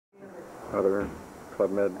Other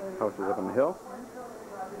Club Med houses up on the hill.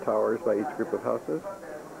 Towers by each group of houses.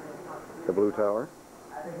 The blue tower.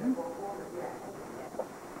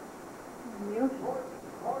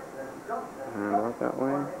 And out that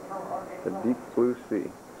way, the deep blue sea.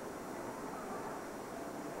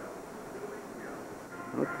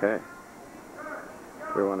 Okay.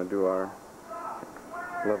 We want to do our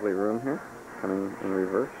lovely room here, coming in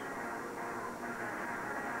reverse.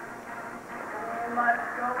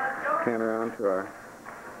 Pan around to our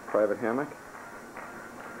private hammock.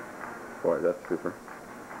 Boy, that's super.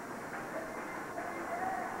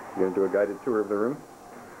 You gonna do a guided tour of the room?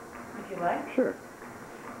 If you like. Sure.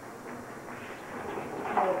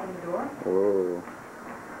 I'll open the door. Whoa.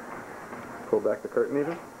 Pull back the curtain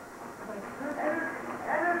even?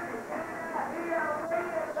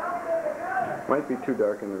 Might be too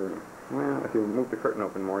dark in the room. Well, if you move the curtain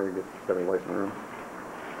open more, you get better light in the room.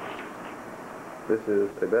 This is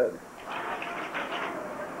a bed.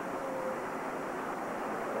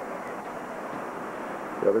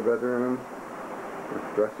 The other bedroom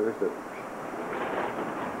with dressers that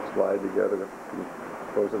slide together to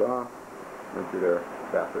close it off, into their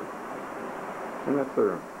bathroom. And that's the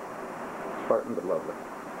room. Spartan but lovely.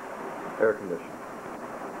 Air conditioned.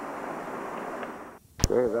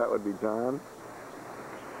 Okay, that would be John.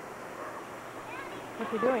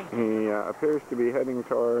 What's he doing? He appears to be heading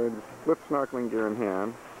towards, with snorkeling gear in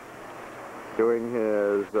hand, doing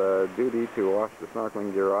his duty to wash the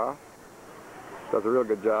snorkeling gear off. Does a real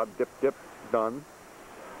good job. Dip, dip, done.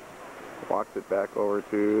 Walks it back over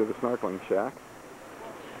to the snorkeling shack.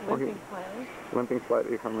 Limping slightly. Limping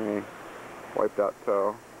slightly from a wiped out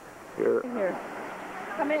toe. Here. Here.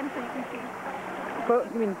 Come in so you can see. Well,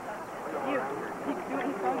 you mean...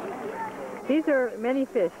 These are many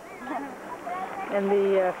fish. And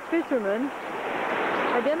the fishermen,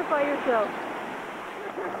 identify yourself.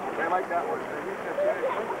 I like that one.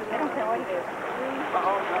 I don't know what it is.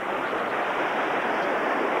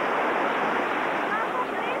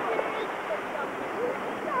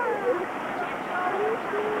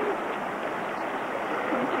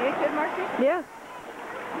 Can you see it good, Marcy? Yeah.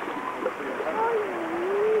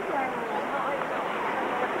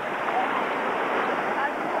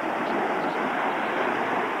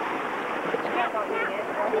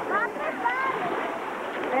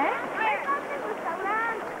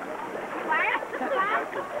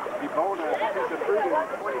 Ebola is the fruit in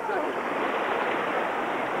 20 seconds.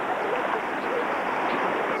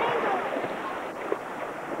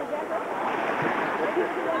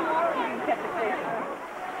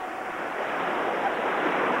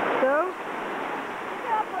 So,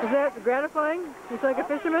 is that gratifying? You feel like a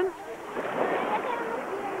fisherman?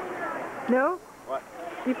 No? What?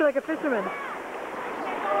 You feel like a fisherman?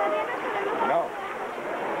 No.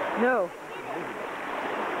 No.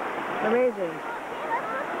 Amazing.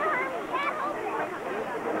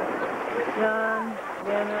 John,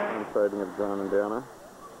 Dana. Sighting of John and Dana.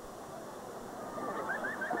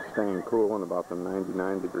 Staying cool in about the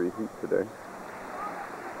 99-degree heat today. You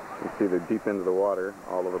can see they're deep into the water,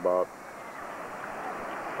 all of about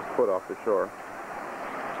a foot off the shore.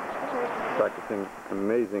 Practicing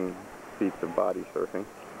amazing feats of body surfing.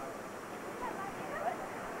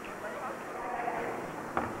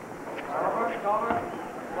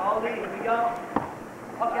 Slowly, here we go.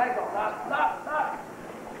 Okay, go. Stop, stop, stop.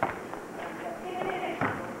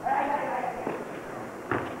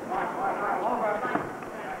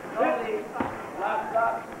 Slowly. Stop,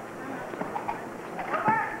 stop.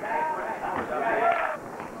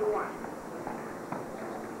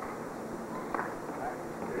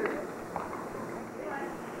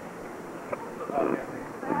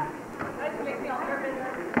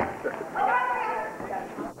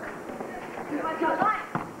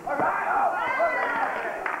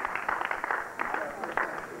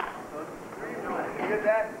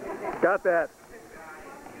 Got that.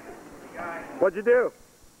 What'd you do?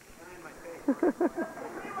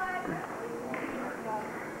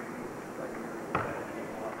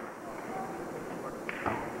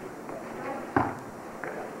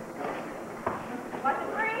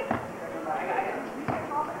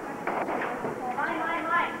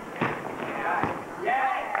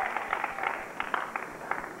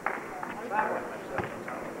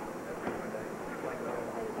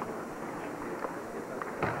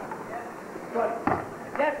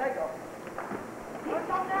 Yes, I go. What's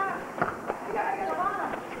on that? I got it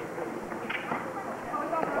on.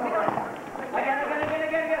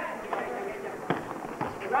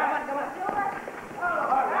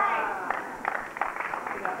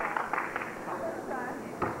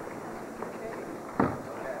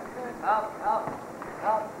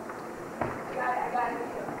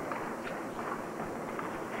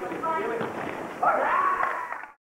 Give it.